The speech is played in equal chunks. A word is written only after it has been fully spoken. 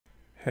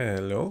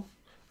Hello,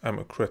 I'm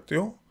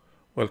Acretio.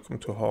 Welcome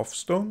to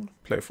Hearthstone,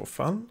 Play for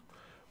Fun,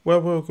 where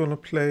we're gonna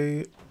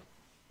play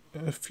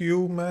a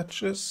few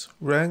matches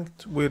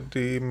ranked with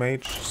the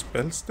Mage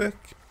spells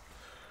deck.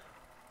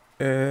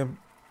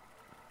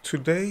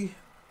 Today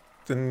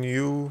the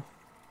new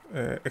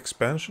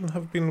expansion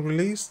have been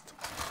released,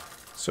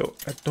 so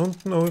I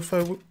don't know if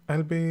I'll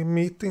be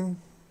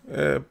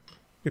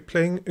be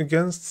playing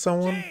against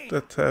someone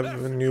that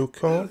have new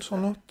cards or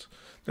not.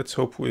 Let's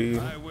hope we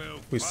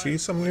see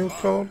some new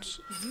cards.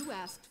 You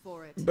asked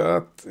for it.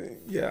 But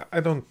yeah, I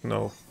don't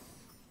know.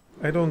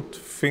 I don't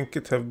think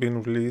it have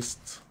been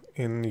released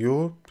in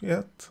Europe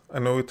yet. I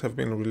know it have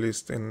been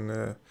released in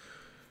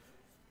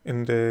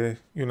the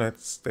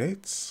United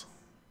States.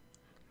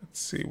 Let's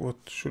see, what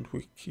should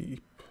we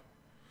keep?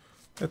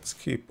 Let's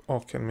keep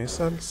Arcane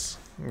Missiles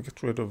and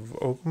get rid of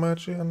Ogre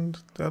Magi and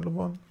the other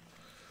one.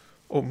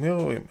 Oh,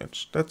 Mirror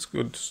Image. That's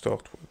good to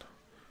start with.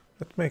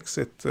 That makes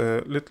it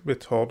a little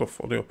bit harder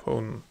for the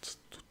opponent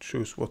to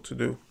choose what to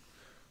do.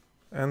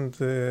 And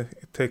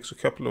it takes a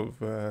couple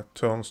of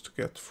turns to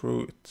get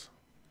through it.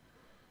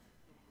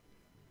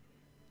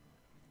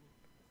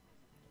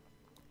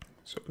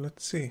 So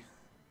let's see.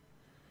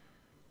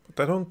 But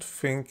I don't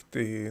think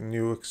the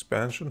new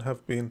expansion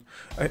have been...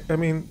 I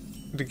mean,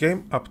 the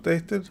game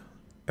updated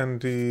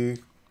and the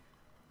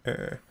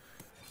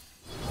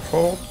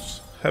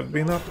cards have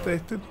been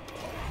updated.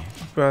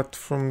 But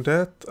from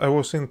that, I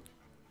was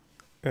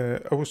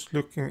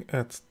looking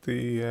at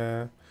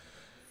the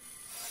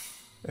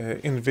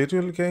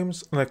individual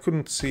games, and I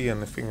couldn't see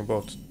anything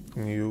about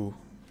new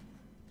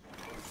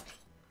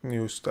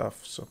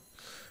stuff. So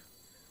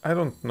I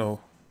don't know.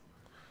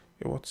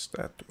 Yeah, what's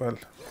that? Well,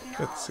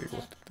 let's see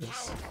what it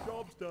is.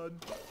 Job's done.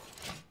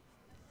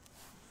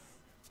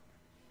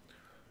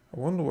 I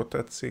wonder what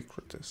that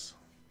secret is.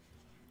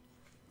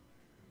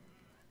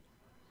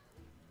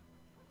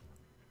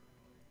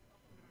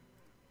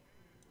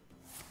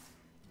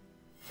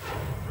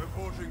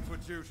 Reporting for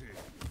duty.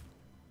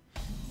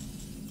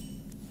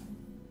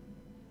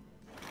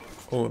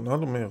 Oh,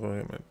 another mirror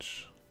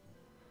image.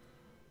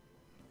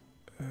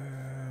 I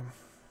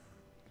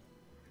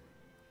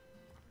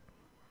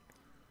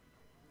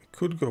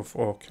could go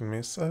for Arcane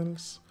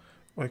Missiles,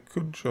 or I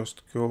could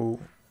just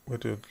go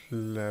with a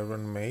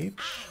Laren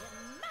Mage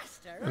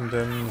and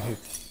then hit...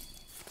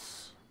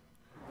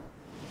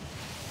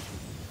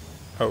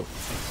 Oh,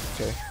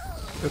 okay.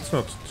 That's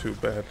not too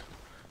bad.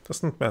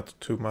 Doesn't matter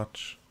too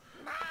much.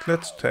 But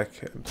let's attack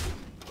head.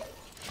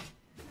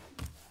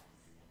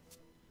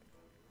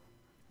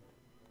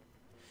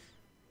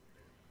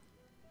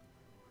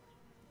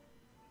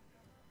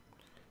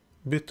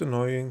 Bit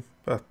annoying,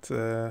 but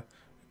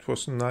it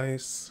was a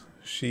nice,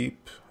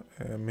 cheap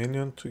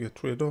minion to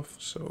get rid of,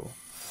 so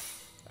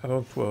I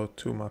don't worry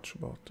too much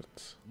about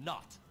it.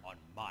 Not on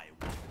my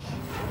watch.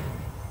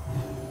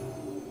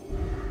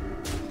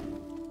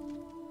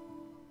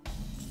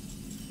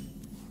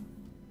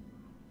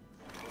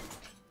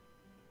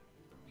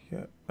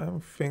 Yeah,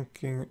 I'm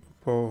thinking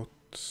about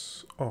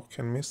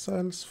Arcane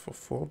Missiles for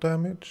 4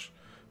 damage,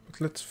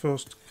 but let's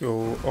first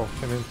go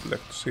Arcane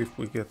Intellect to see if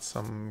we get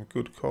some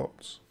good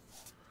cards.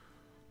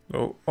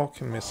 No,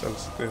 Arcane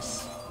Missiles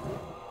this.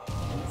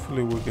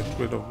 Hopefully we get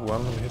rid of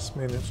one of his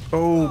minions.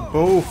 Oh,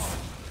 both!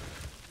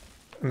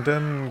 And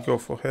then go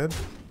for head.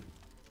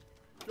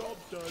 Job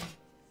done.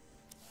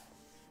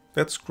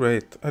 That's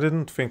great. I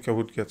didn't think I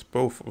would get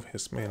both of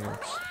his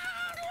minions.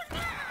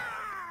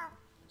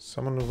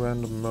 Summon a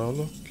random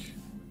Murloc.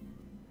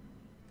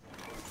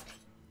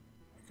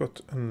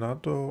 Got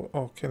another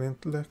Arcane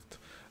Intellect.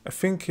 I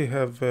think he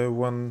have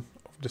one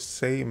of the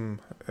same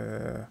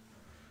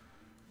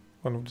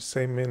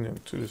minion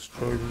to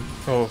destroy,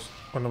 or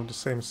one of the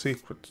same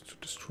secret to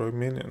destroy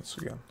minions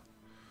again.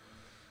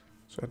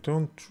 So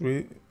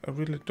I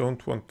really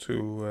don't want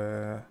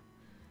to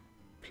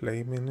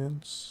play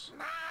minions.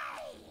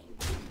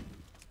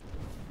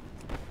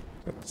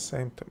 At the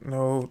same time,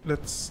 no,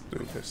 let's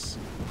do this.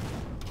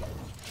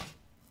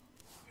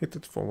 Hit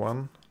it for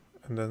 1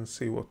 and then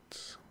see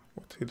what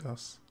he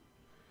does.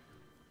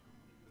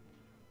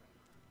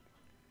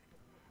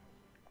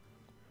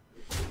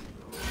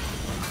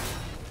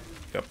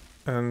 Yep,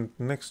 and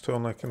next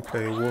turn I can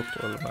play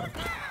Water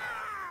Elemental.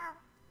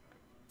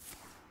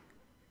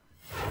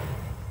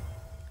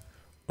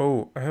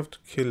 Oh, I have to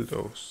kill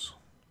those.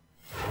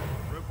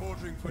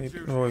 Reporting for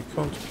duty. No, I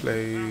can't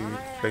play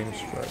Flame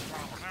Strike.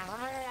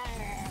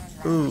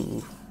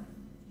 Ooh.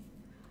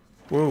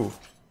 Whoa,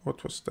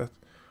 what was that?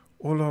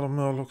 All other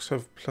Murlocs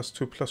have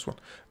 +2/+1.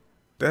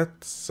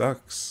 That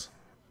sucks.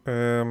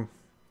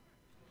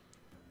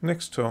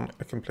 Next turn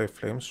I can play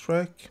Flame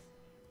Strike.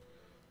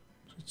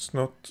 So it's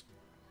not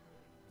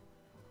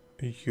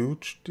a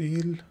huge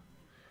deal,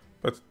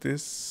 but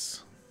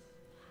this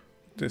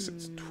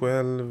is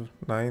 12,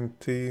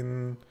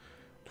 19,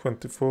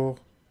 24,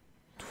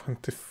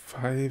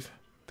 25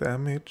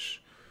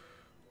 damage.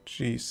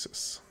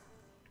 Jesus.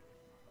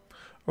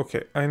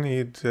 Okay, I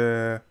need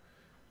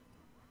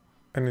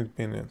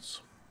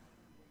minions.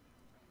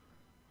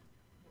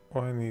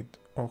 Or I need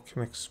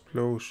Arcane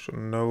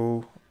Explosion.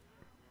 No,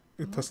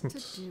 it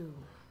doesn't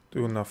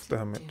do enough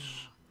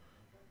damage.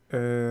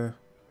 Well,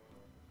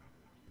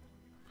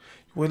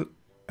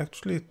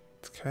 actually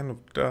it kind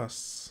of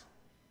does.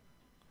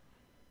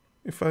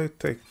 If I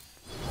go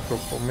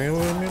for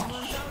Mirror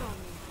Image,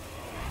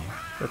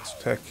 let's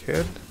attack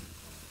head,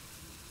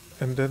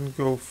 and then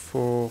go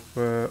for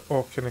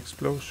Arcane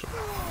Explosion.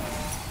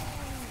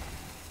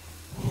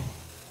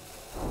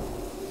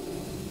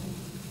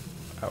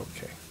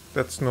 Okay,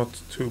 that's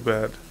not too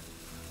bad.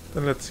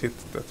 Then let's hit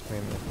that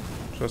minion,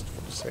 just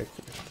for the sake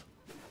of it.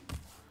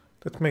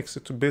 That makes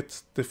it a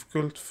bit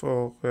difficult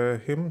for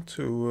him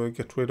to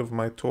get rid of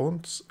my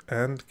taunts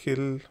and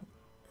kill,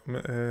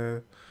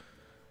 do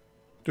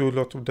a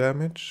lot of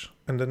damage,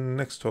 and then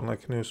next turn I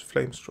can use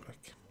Flame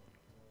Strike.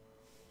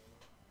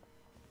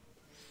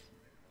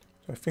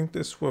 I think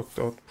this worked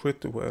out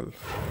pretty well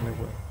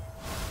anyway.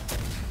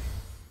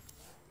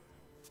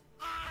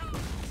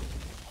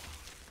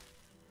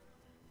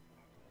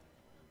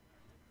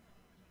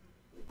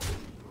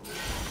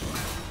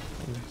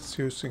 And he's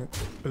using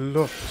a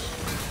lot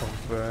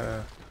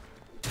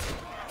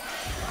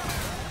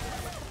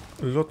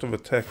of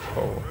attack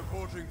power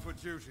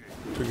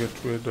to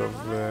get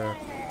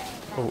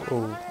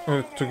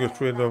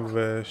rid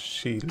of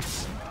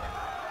shields.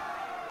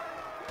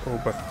 Oh,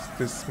 but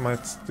this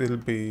might still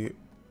be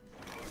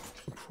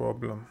a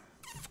problem.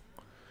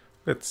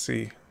 Let's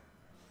see.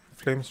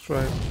 Flame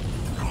Strike.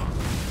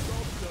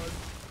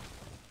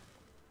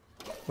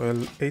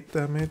 Well, 8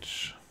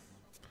 damage.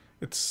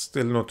 It's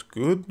still not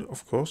good,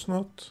 of course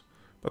not,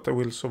 but I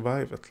will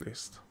survive at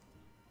least.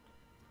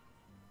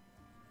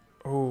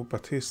 Oh,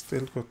 but he's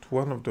still got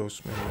one of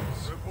those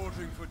minions.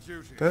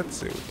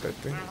 That's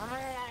irritating.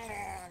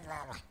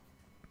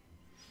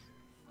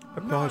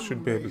 But now I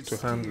should be able to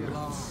handle it,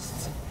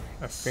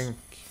 I think.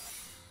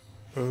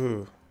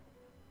 Oh.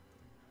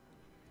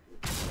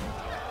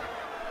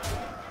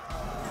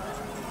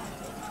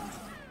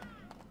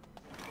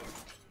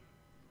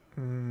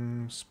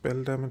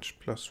 Spell damage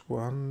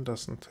 +1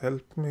 doesn't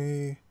help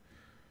me.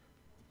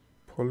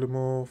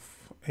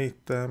 Polymorph,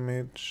 8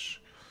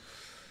 damage.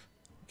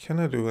 Can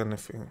I do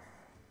anything?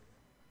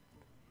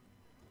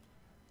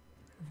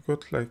 I've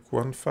got like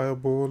 1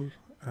 fireball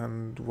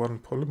and 1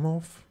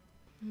 polymorph.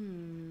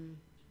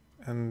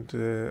 And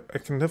I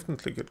can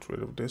definitely get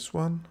rid of this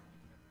one.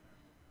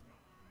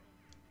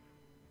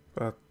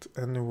 But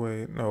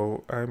anyway,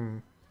 no,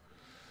 I'm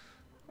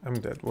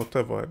dead,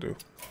 whatever I do.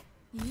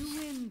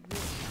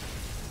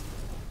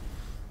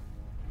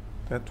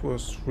 That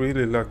was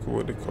really lucky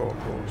with the card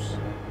draws.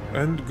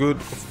 And good,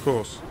 of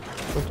course.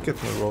 Don't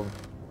get me wrong.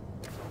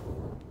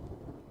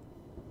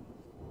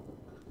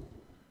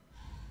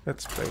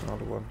 Let's play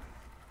another one.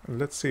 And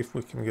let's see if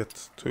we can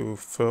get to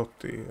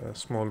 30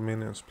 small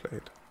minions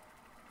played.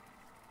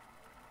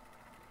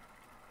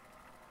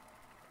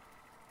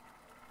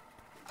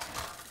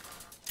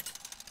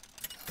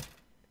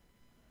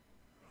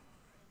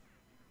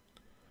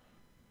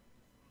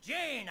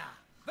 Jaina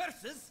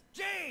versus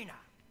Jaina.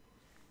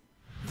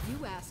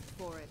 You asked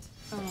for it.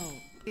 Oh,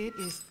 it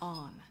is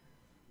on.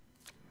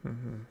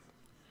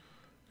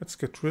 Let's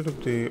get rid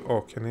of the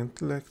Arcane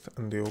Intellect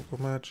and the Ogre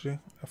Magi.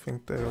 I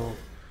think they are...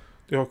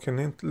 The Arcane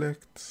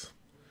Intellect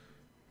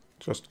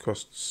just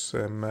costs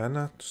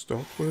mana to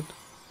start with.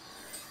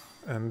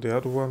 And the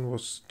other one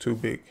was too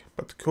big.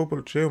 But the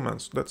Kobold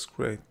Geomancer, that's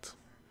great.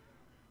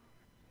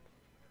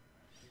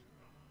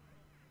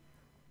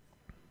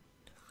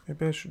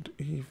 Maybe I should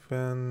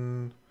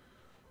even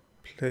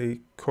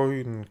play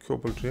Coin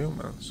Kobold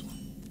Geomancer.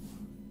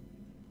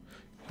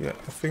 Yeah,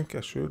 I think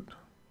I should.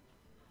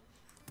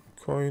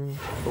 Coin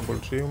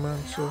Kobold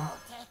Geomancer.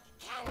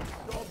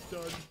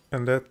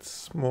 And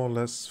that more or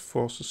less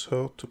forces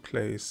her to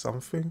play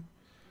something.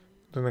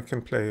 Then I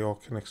can play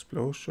Arcane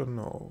Explosion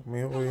or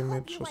Mirror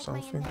Image or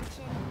something.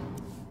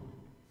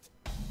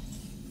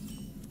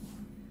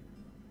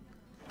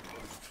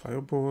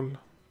 Fireball.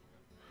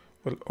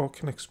 Well,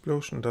 Arcane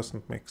Explosion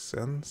doesn't make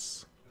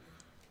sense.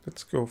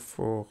 Let's go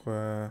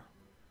for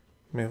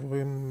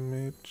Mirror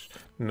Image.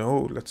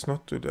 No, let's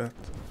not do that.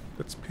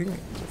 Let's ping it,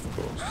 of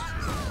course.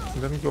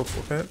 And then go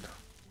for head.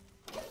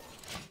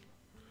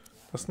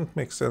 Doesn't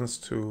make sense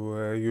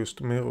to use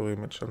the Mirror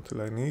Image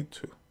until I need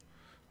to.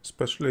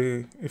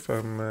 Especially if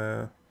I'm...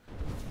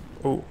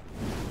 oh,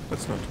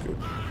 that's not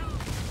good.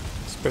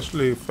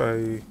 Especially if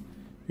I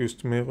use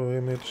the Mirror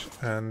Image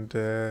and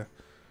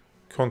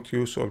can't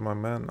use all my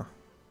mana.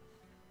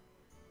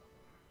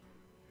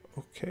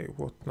 Okay,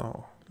 what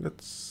now?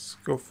 Let's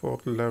go for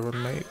the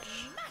Laren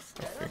Mage, I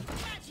think.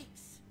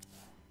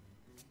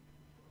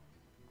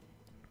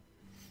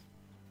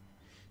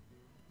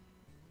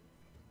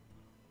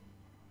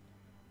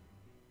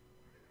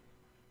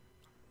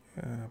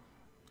 Yeah,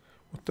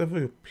 whatever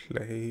you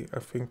play, I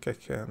think I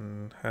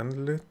can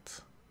handle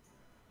it.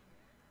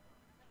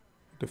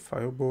 The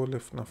fireball,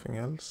 if nothing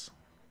else.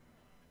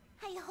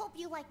 I hope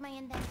you like my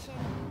invention.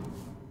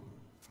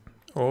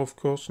 Or of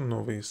course,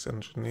 Novice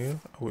Engineer.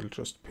 I will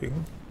just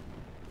ping.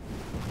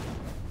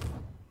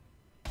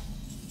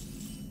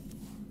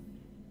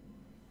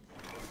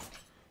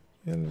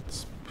 Yeah,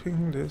 let's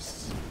ping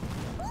this.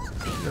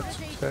 Let's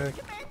attack.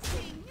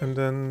 And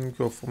then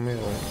go for mirror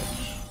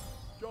image.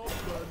 Job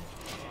done.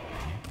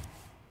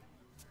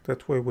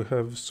 That way we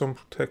have some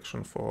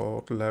protection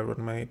for the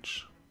Laren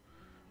Mage.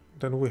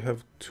 Then we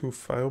have 2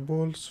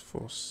 fireballs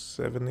for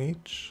 7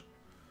 each.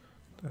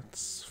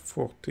 That's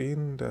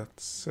 14,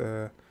 that's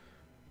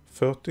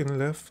 13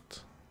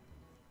 left.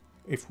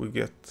 If we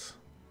get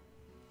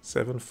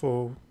 7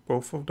 for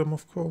both of them,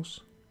 of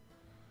course.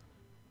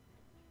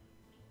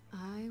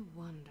 I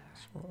wonder.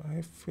 So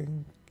I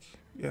think...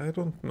 yeah, I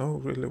don't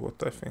know really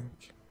what I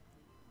think.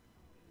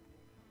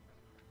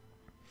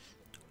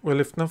 Well,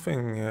 if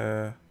nothing...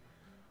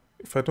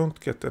 if I don't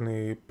get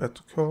any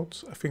better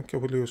cards, I think I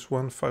will use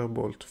 1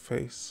 fireball to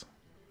face.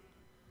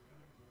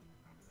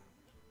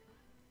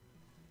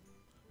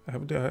 I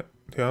have the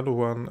other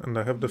one, and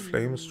I have the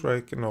Flame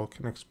Strike and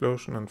Arcane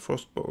Explosion and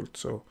Frostbolt,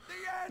 so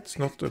it's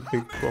not a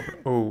big problem.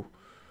 Oh,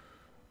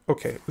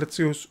 okay, let's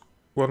use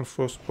 1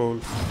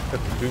 Frostbolt at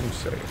the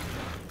Doomsay.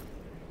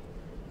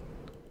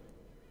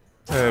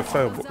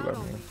 Fireball, I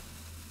mean.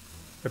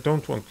 I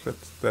don't want to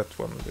let that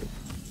one live.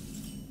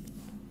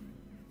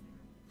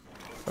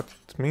 But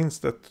it means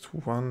that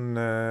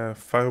 1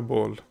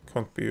 Fireball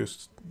can't be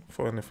used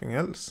for anything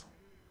else.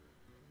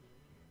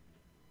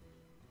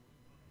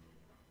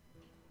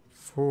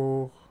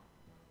 4,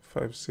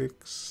 5,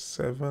 6,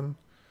 7.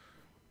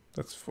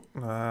 That's 4.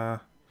 Nah.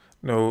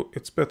 No,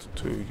 it's better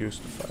to use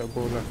the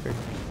fireball, I think.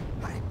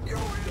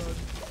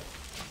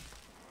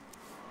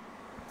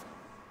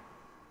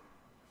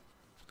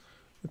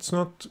 It's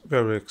not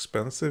very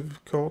expensive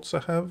cards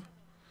I have,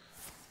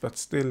 but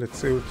still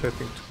it's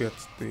irritating to get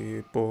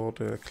the board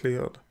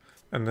cleared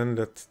and then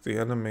let the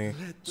enemy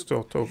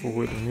start over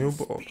with a new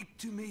board. Speak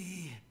to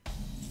me.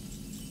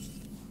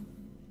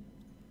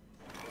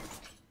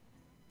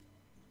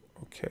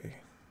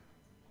 Okay.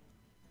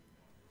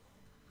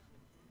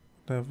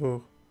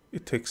 Whenever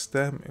it takes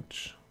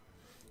damage,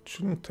 it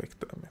shouldn't take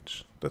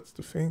damage. That's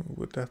the thing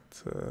with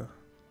that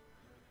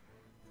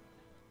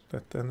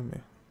that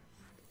enemy.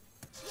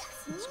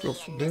 Let's go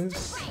for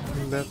this,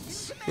 and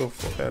let's go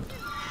for head.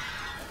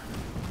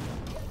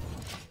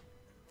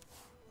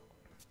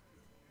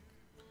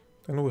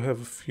 Then we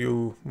have a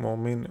few more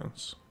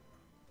minions.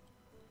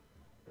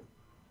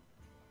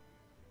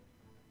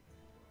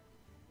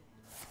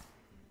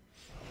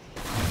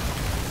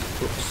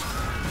 Oops.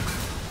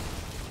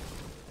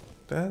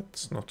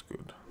 That's not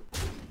good.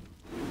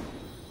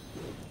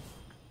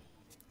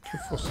 2,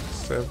 4, 6,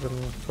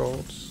 7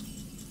 cards.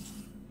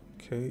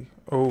 Okay.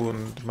 Oh,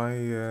 and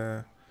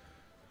my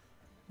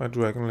my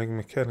Dragon Leg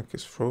mechanic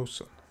is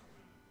frozen.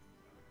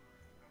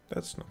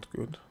 That's not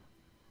good.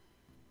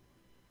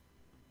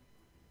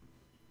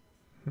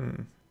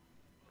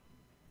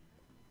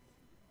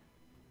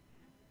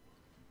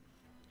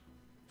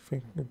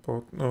 Thinking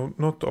about... no,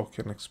 not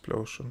Arcane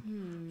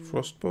Explosion.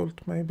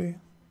 Frostbolt, maybe?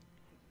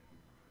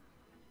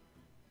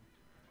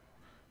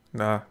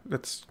 Nah,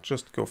 let's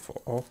just go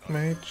for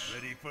Archmage.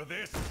 Ready for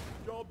this?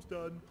 Job's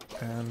done.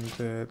 And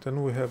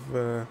then we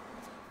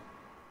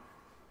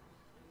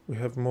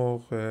have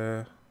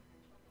more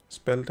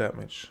spell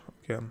damage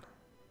again.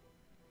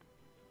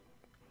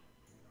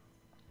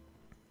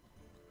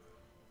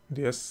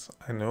 Yes,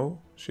 I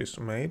know, she's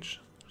a mage.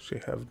 She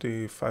have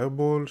the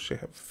fireball, she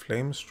have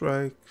flame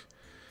strike.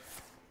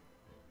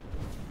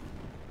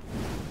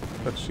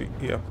 But she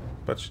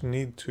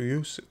need to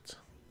use it.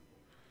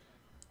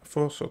 I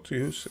force her to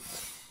use it.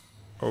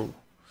 Oh,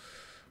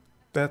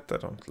 that I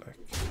don't like.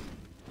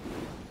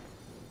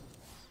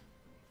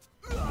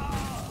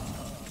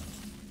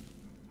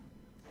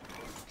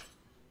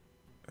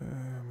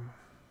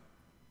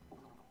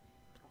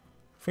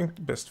 I think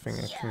the best thing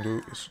I can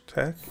do is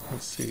attack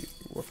and see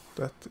what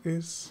that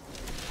is.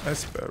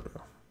 Ice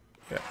Barrier.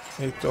 Yeah,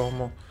 8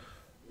 armor.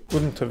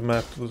 Wouldn't have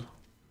mattered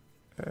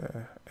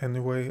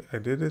anyway. I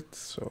did it,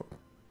 so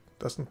it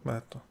doesn't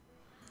matter.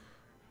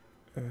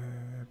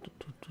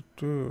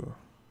 Should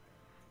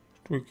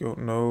we go?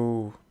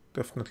 No,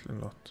 definitely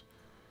not.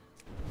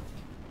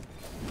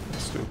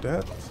 Let's do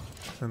that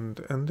and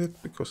end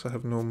it because I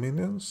have no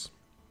minions.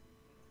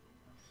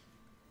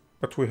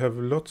 But we have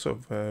lots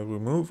of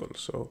removal,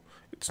 so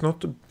it's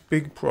not a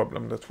big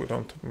problem that we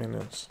don't have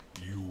minions.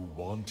 You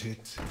want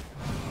it?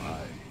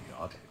 I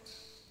got it.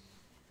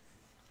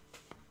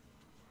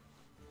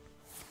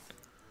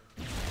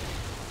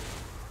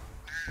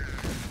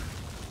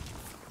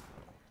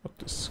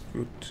 What is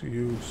good to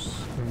use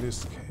in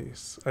this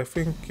case? I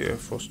think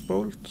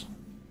Frostbolt. To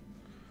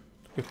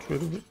get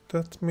rid of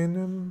that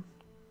minion.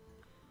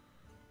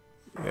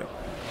 Yeah.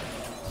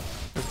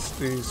 It's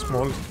the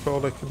smallest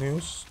card I can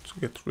use to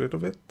get rid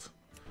of it.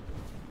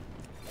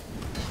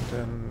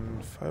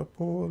 Then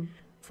Fireball,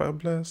 Fire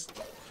Blast.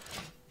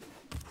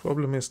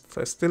 Problem is that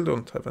I still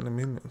don't have any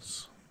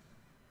minions.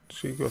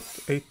 She got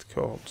 8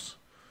 cards.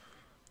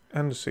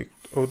 And 6.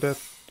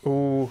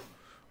 Oh,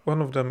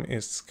 one of them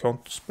is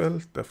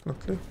Counterspell,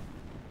 definitely.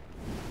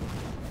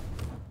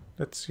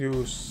 Let's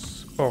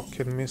use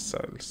Arcane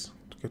Missiles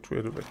to get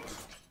rid of it.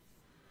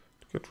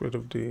 To get rid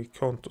of the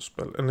counter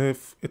spell. And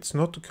if it's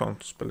not a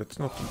counter spell, it's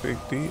not a big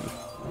deal.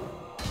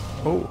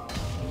 Oh,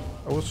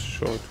 I was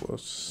sure it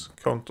was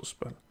counter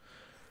spell.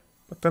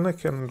 But then I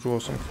can draw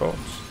some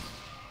cards.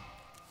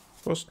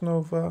 Frost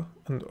Nova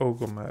and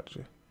Ogre Mage.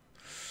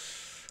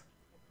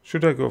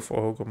 Should I go for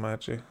Ogre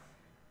Mage?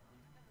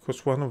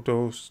 Because one of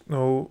those...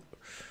 No.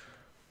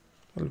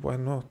 Well, why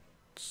not?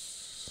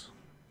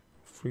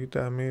 3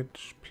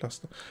 damage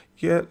plus...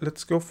 Yeah,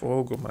 let's go for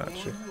Ogre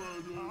Mage.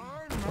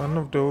 One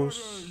of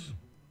those...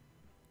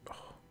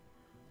 Oh,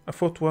 I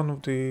thought one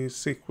of the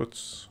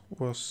secrets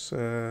was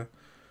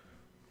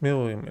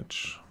mirror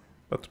image.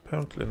 But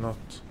apparently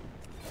not.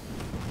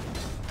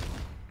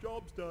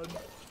 Job's done.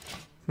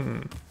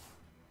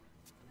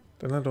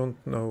 Then I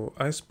don't know.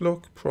 Ice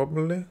Block,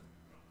 probably.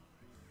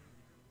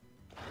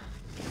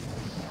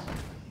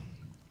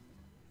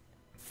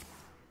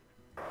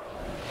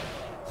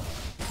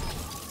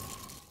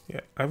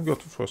 Yeah, I've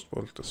got a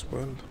Frostbolt as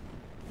well.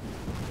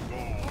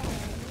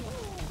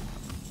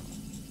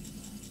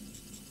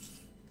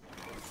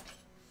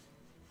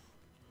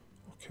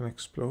 Can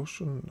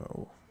Explosion?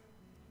 No.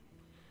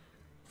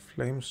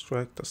 Flame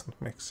Strike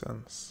doesn't make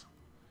sense.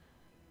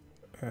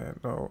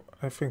 No,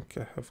 I think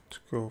I have to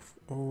go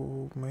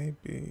oh,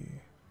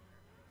 maybe...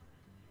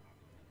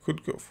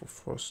 Could go for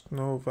Frost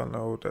Nova.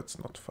 No, that's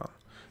not fun.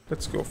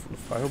 Let's go for the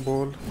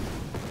Fireball.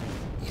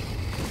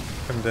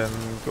 And then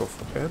go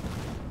for head.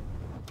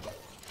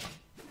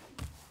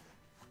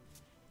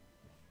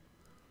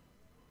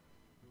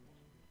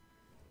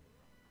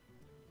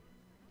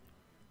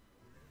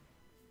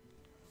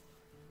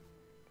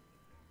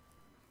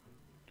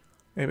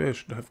 Maybe I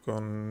should have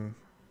gone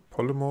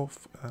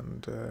Polymorph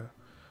and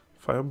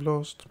Fire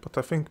Blast, but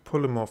I think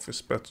Polymorph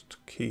is better to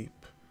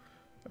keep.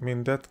 I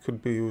mean, that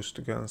could be used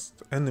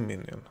against any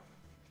minion.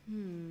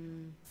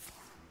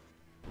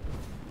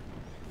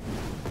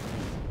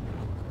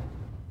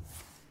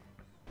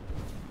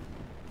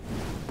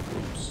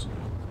 Oops.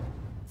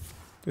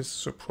 This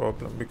is a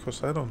problem,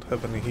 because I don't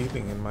have any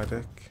healing in my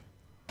deck.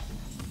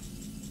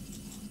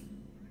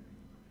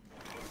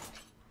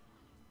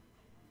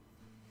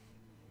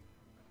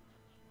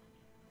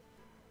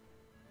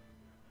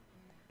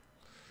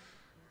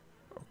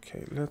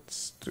 Okay,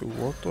 let's do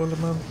Water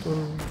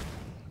Elemental.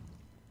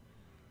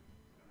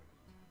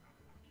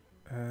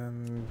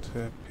 And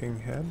Ping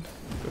Head,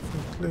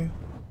 definitely.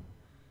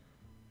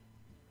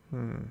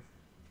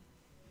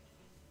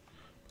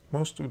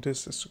 Most of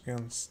this is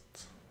against...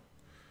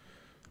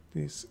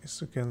 This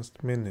is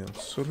against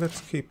minions, so let's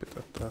keep it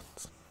at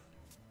that.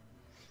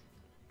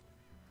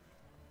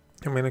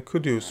 I mean, I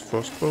could use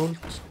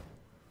Frostbolt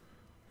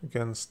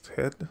against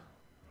Head,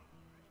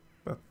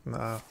 but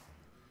nah.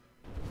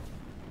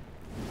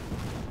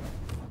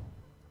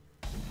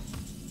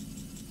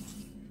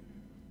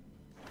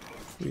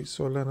 Freeze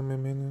all enemy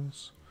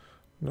minions.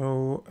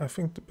 No, I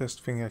think the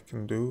best thing I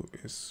can do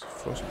is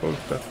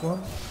Frostbolt that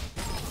one.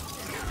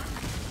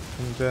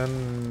 And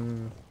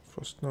then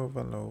Frost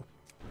Nova, no.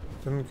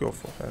 Then go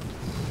for head.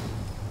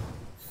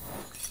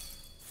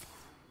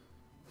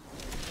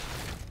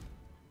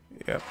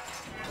 Yep.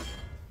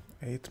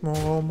 8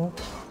 more armor.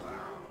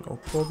 No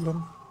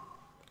problem.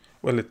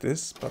 Well, it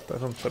is, but I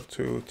don't have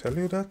to tell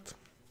you that.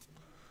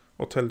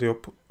 Or tell the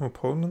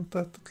opponent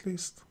that, at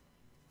least.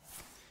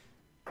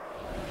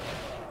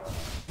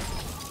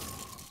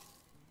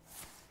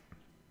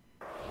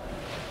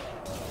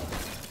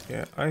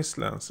 Yeah, Ice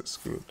Lance is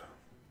good.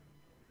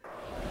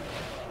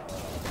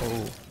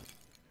 Oh.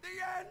 The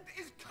end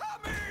is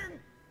coming!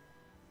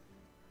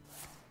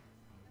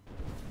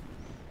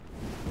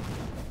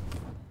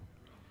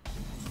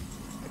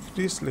 I could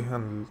easily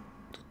handle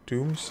the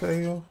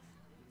Doomsayer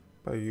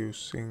by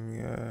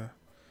using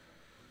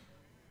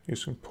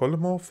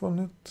Polymorph on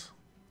it.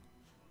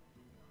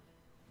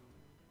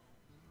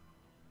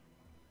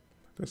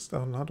 But is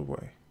there another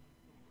way?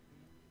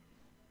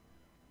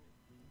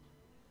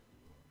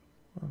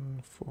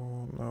 1,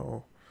 4,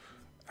 no.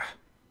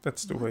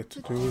 That's the way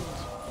to do it.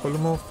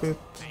 Polymorph it,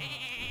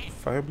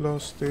 Fire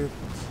Blast it,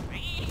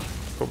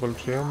 Cobalt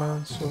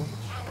Geomancer,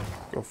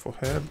 go for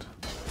head.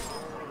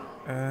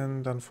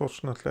 And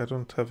unfortunately I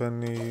don't have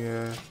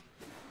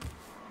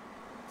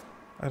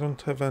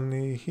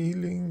any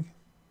healing,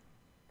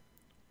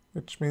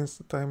 which means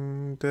that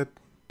I'm dead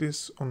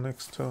this on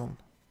next turn.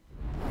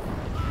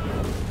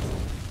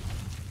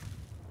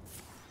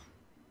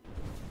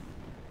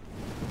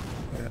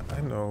 Yeah,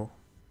 I know.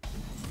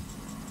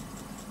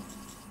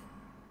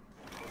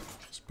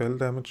 Spell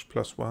damage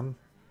 +1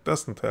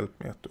 doesn't help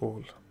me at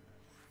all.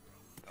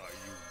 Are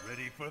you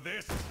ready for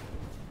this?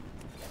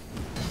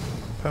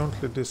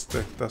 Apparently this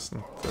deck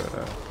doesn't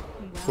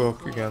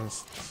work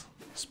against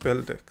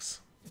spell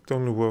decks. It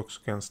only works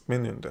against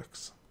minion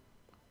decks.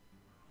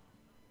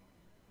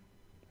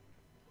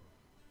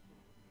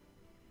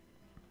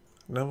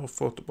 Never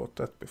thought about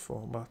that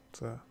before,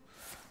 but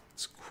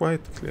it's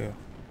quite clear.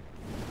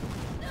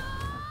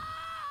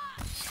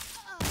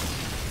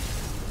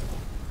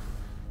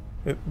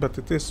 But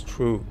it is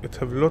true, it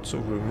have lots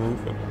of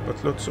removal,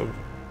 but lots of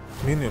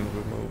minion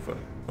removal,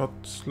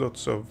 not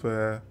lots of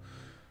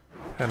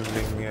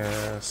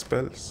handling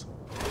spells.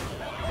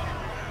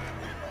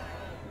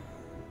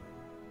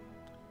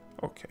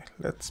 Okay,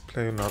 let's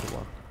play another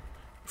one.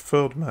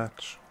 Third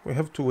match. We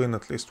have to win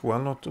at least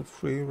 1 out of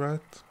 3,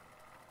 right?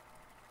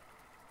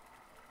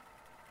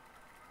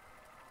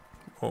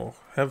 Or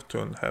have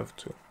to and have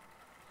to.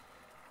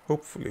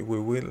 Hopefully we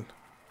will.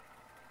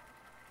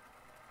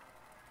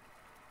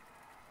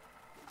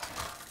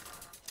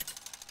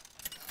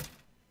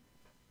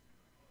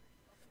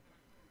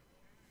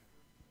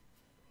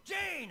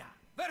 Jaina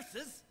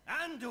versus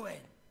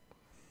Anduin.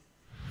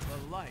 The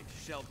light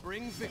shall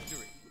bring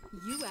victory.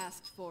 You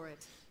asked for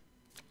it.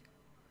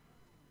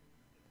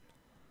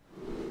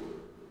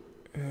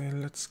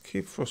 Let's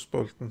keep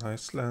Frostbolt and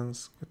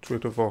Icelands, get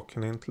rid of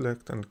Arcane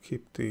Intellect and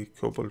keep the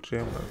Kobold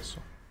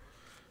Geomancer.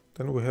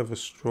 Then we have a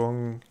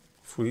strong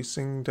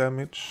freezing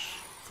damage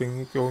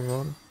thingy going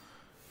on.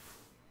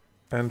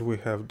 And we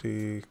have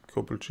the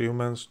Kobold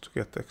Geomancer to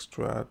get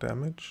extra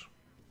damage.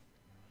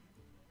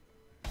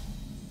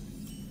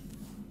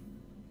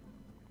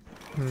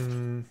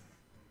 Should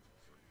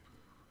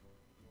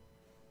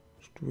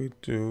we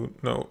do...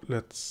 No,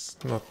 let's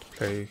not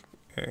play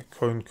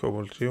Coin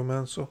Kobold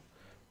Geomancer.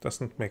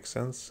 Doesn't make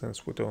sense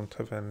since we don't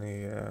have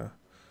any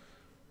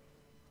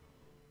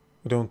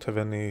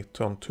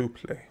turn 2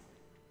 play.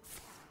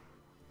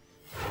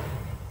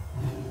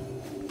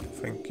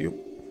 Thank you.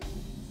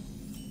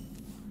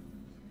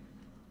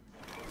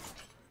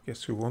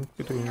 Guess we won't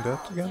be doing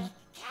that again.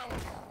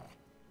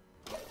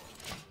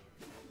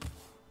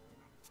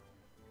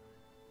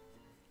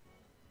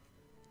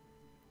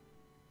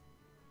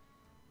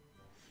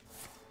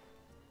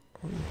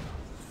 Oh,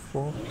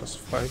 4 plus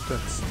 5,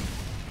 that's...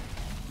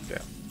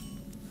 yeah.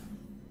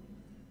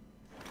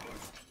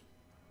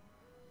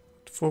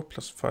 4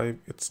 plus 5,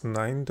 it's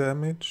 9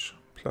 damage,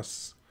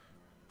 plus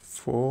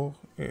 4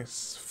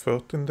 is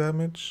 13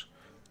 damage.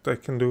 That I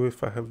can do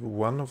if I have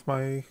one of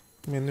my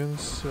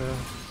minions,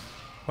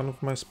 one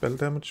of my spell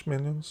damage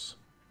minions.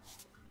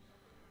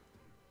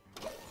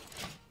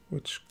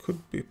 Which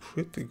could be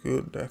pretty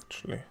good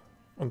actually.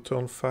 On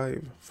turn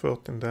 5,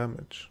 13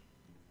 damage.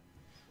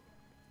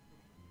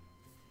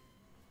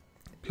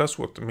 Plus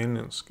what the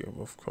minions give,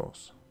 of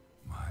course.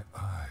 My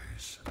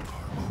eyes are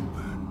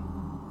open.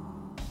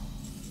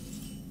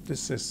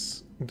 This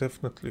is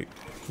definitely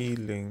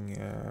healing,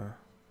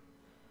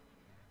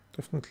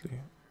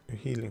 definitely a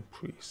healing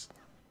priest.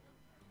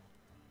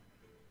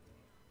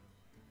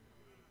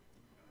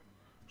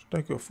 Should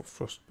I go for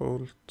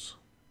Frostbolt?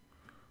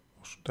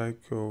 Or should I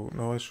go...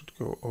 no, I should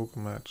go Ogre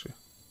Mage.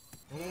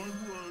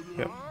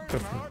 Yeah,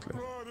 definitely.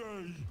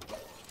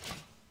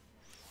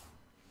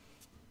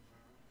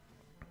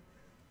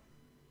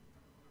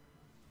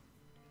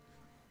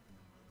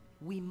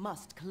 We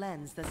must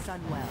cleanse the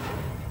Sunwell.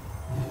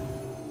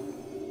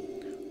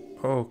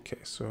 Okay,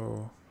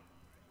 so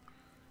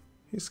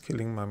he's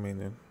killing my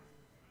minion.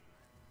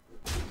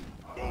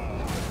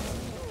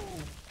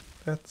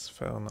 That's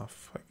fair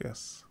enough, I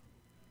guess.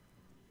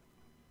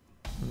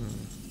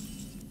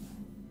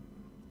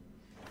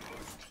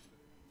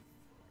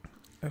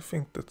 I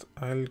think that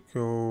I'll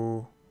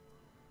go...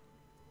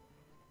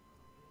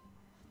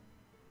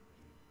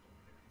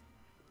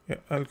 yeah,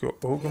 I'll go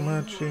Ogre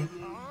Mage,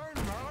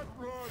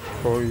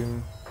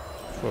 Coin,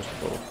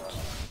 Frostbolt.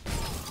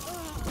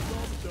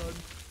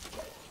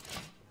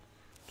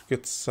 To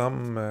get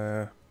some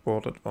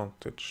board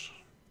advantage.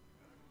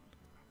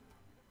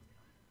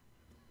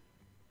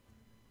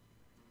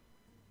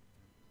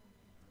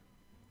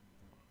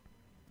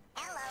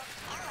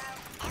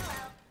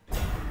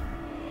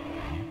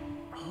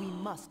 We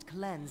must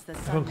cleanse the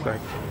I don't Sunwell.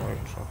 like the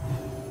neutral.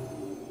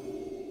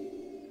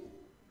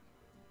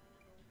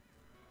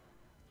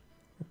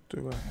 What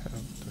do I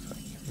have that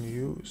I can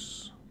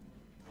use?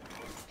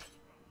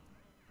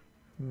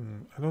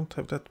 I don't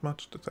have that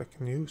much that I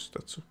can use.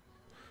 That's a,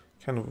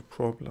 kind of a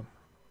problem.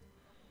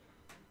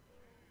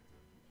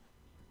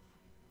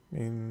 I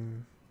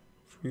mean,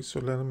 freeze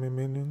all enemy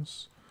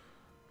minions.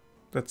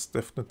 That's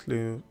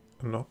definitely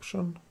an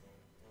option.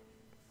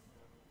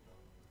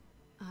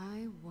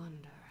 I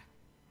wonder.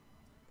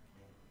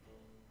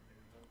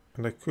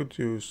 And I could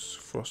use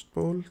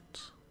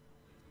Frostbolt.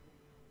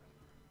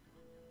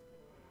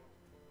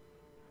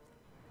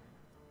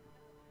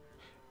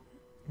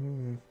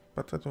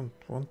 But I don't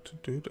want to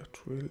do that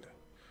really.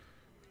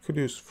 I could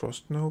use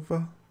Frost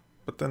Nova,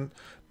 but then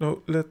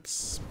no,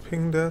 let's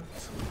ping that.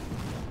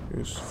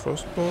 Use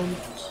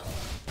Frostbolt,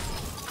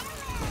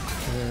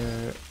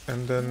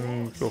 and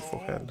then go for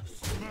head.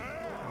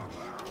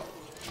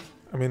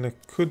 I mean, I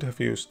could have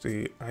used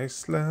the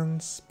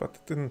Icelands, but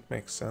it didn't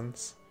make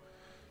sense.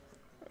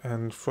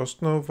 And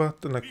Frost Nova,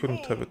 then I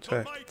couldn't have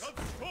attacked.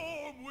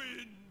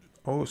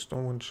 Oh,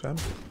 Stormwind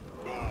Champion.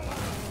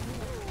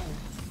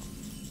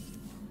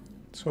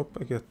 Let's hope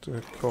I get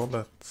a card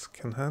that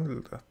can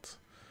handle that.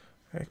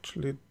 I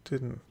actually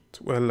didn't.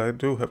 Well, I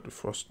do have the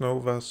Frost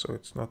Nova, so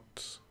it's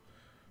not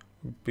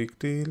a big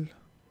deal.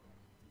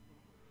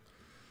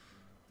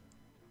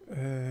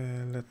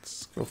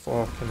 Let's go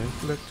for Arcane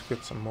Intellect to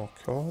get some more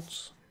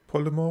cards.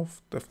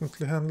 Polymorph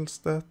definitely handles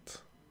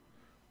that.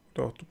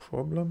 without a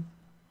problem.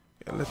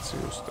 Yeah, let's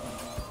use them.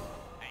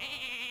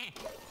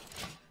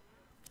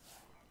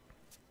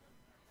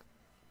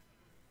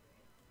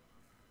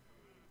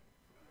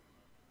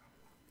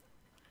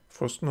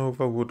 Frost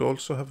Nova would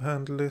also have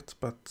handled it,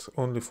 but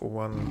only for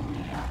one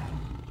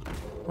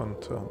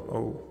turn.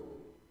 Oh.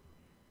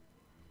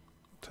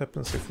 What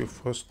happens if you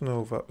Frost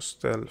Nova a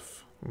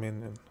stealth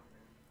minion?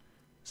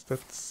 Is that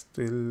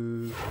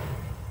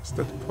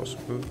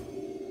possible?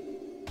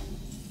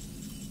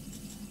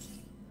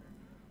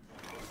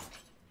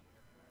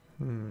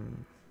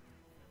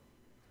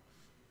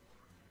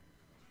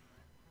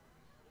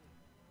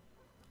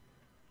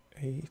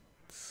 Eight.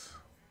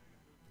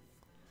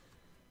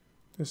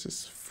 This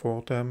is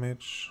 4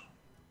 damage.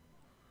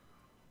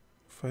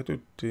 If I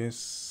do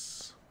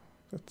this,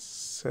 that's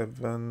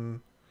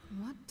 7.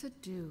 What to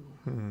do?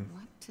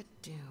 What to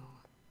do?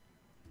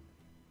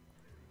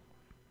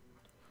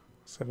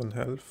 7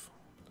 health.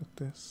 Like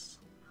this.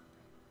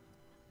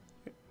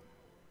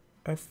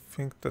 I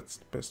think that's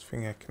the best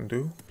thing I can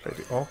do. Play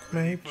the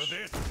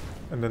Archmage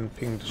and then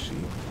ping the sheep.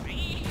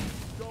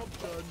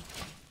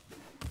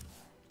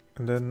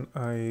 And then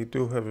I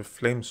do have a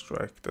Flame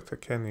Strike that I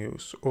can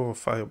use, or a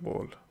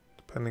Fireball,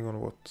 depending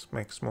on what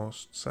makes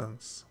most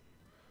sense.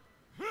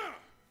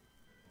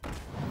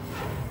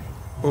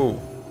 Oh.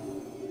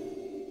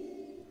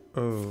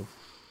 Oh.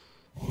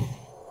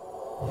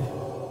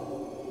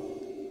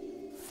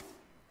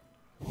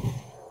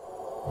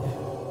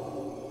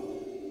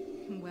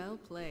 Well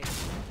played.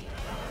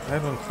 I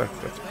don't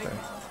like that play.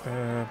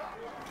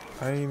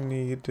 I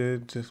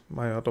needed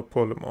my other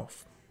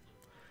polymorph.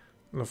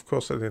 And of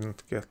course I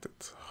didn't get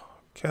it.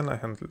 Can I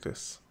handle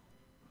this?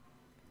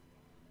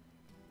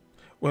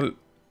 Well,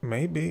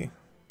 maybe.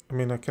 I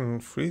mean, I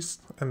can freeze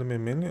enemy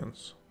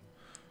minions.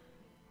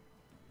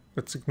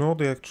 Let's ignore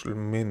the actual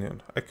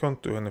minion. I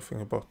can't do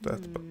anything about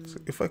that, but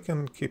if I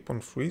can keep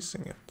on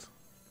freezing it,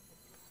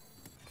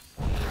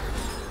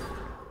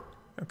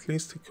 at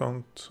least he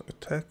can't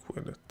attack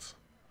with it.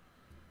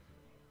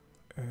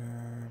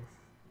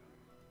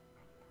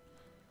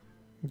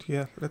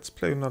 Yeah, let's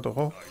play another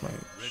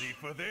Archmage. Ready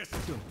for this?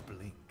 Don't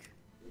blink.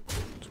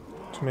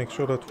 To make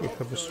sure that we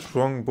have a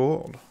strong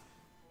board.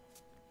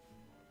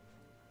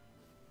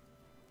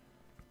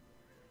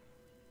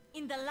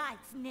 In the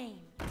light's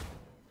name.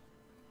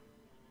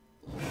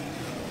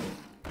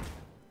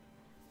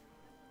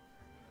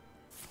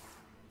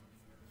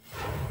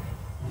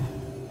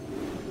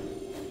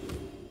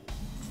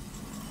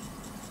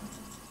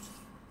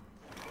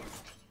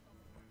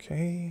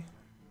 Okay.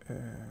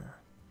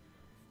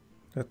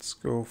 Let's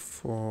go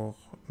for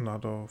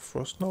another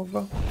Frost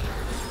Nova.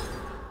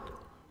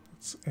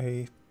 It's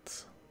 8.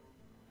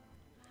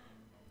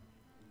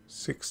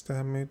 6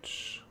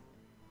 damage.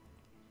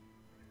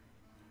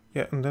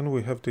 Yeah, and then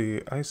we have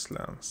the Ice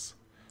Lance.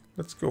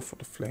 Let's go for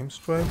the Flame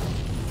Strike.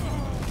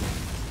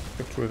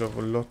 Get rid of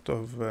a lot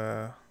of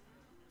that.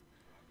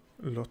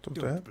 Don't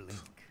blink.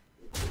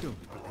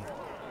 Don't blink.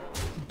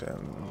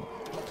 Then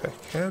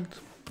attack head.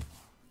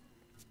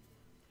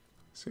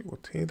 See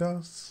what he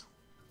does.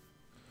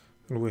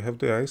 And we have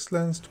the Ice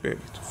Lance to be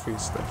able to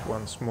freeze that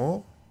once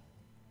more.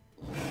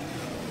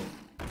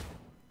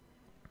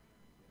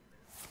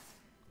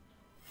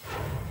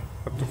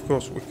 But of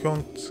course we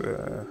can't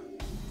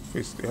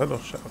freeze the other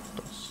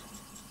chapters.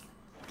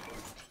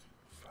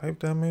 5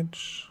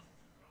 damage.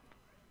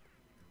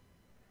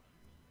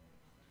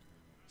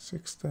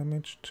 6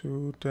 damage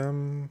to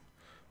them.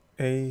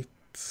 8,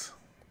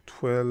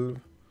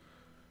 12.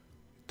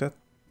 That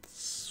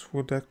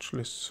would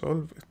actually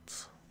solve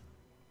it.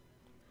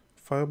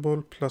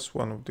 Fireball plus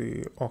one of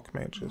the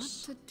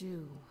Archmages. What to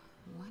do?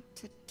 What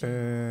to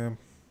do?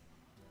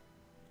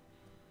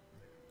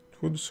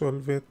 It would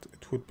solve it.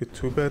 It would be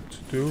too bad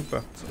to do,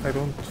 but I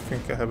don't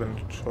think I have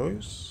any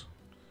choice.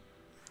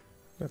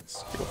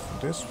 Let's go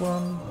for this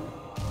one.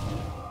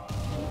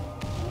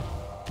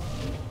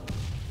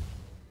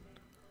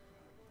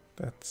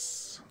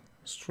 That's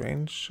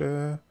strange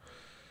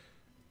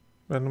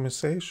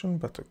randomization,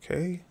 but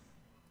okay.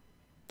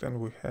 Then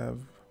we have...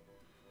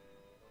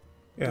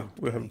 Yeah,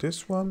 we have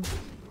this one.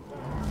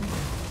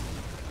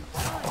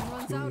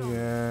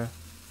 Yeah.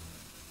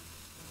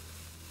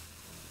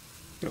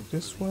 Get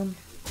this one.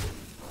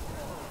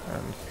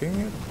 And ping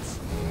it.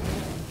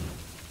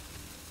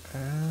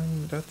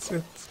 And that's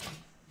it.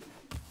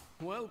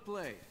 Well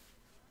played.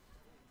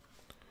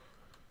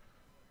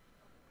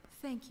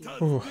 Thank you.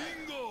 Ooh,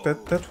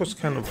 that was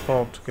kind of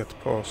hard to get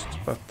past,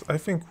 but I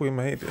think we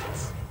made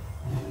it.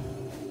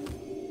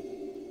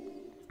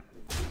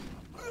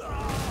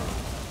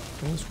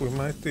 Means we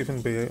might even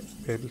be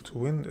able to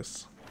win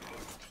this.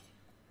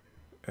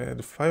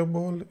 The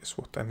fireball is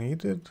what I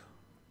needed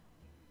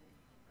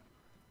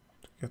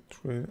to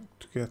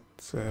get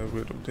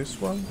rid of this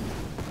one.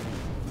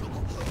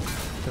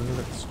 Then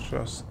let's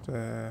just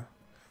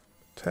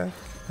attack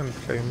and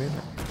play a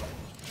minion.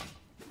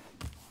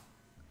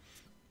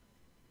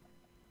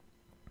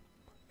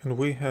 And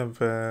we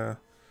have a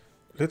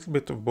little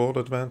bit of board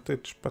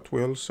advantage, but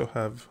we also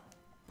have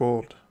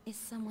board Is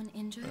someone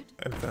injured?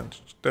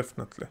 advantage,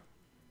 definitely.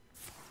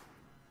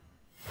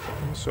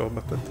 sir,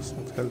 but that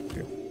doesn't help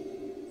you.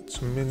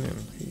 It's a minion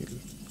heal.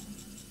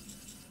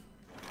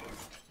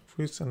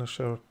 Freeze and a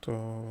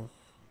character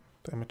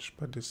damaged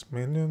by this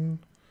minion.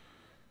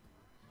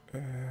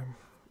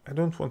 I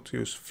don't want to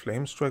use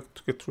Flame Strike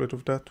to get rid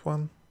of that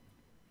one.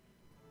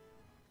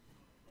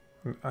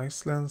 And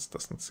Ice Lance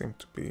doesn't seem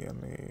to be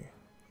any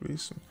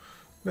reason.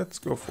 Let's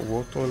go for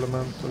Water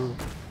Elemental.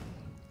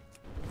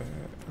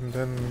 And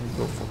then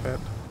go for Head.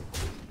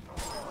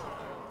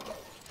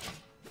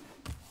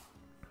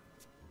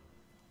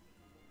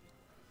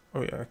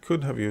 Oh yeah, I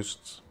could have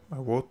used my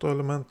Water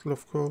Elemental,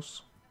 of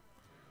course.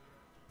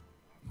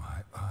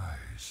 My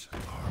eyes are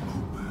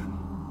open.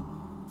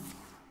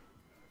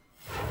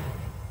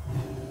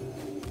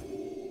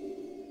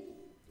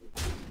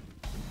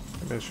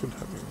 Maybe I should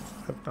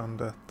have done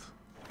that.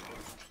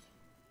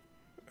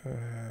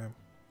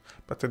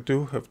 But I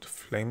do have the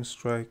Flame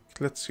Strike.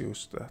 Let's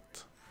use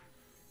that.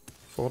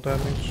 4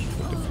 damage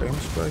with the Flame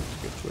Strike to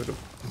get rid of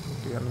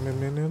the enemy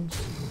minions.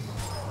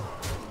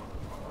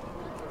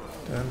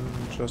 Then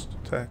just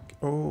attack.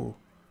 Oh,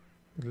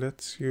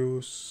 let's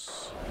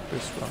use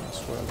this one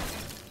as well.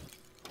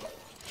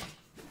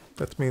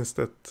 That means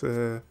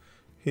that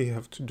he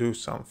have to do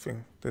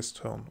something this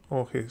turn,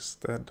 or he's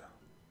dead.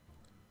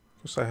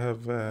 Because I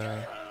have.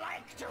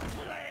 Like to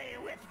play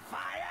with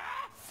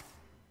fire?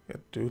 Yeah,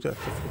 do that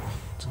if you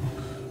want.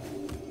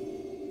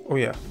 Oh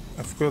yeah,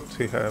 I forgot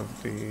he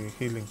have the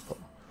healing power.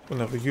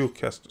 Whenever you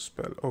cast a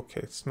spell.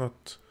 Okay, it's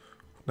not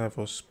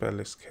whenever a spell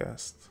is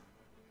cast.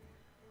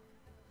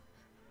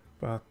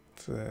 But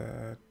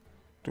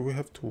do we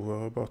have to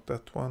worry about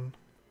that one?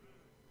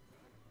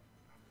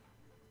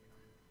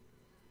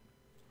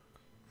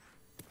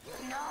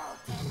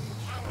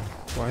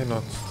 Why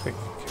not take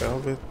care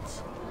of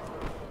it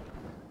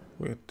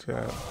with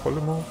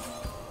polymorph?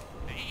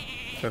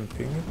 Then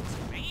ping it.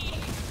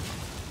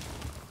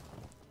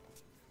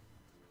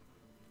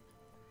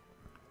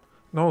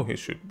 No, he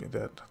should be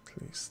dead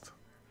at least.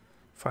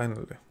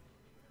 Finally.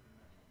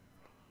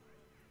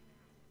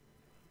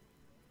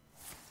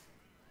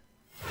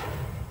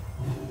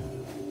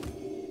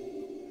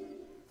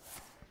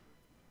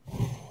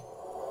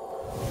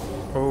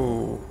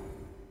 Oh,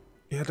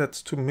 yeah,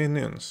 that's 2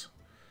 minions,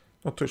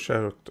 not 2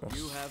 characters.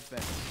 You have been.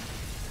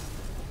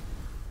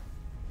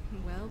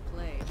 Well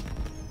played.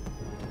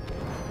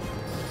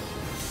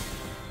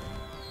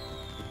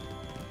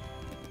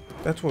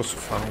 That was a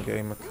fun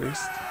game at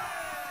least.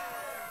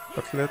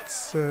 But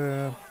let's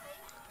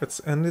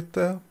end it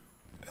there,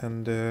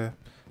 and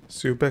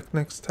see you back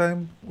next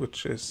time,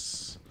 which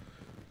is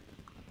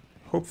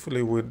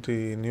hopefully with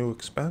the new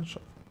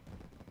expansion.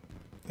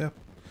 Yeah,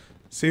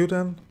 see you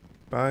then.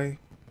 Bye.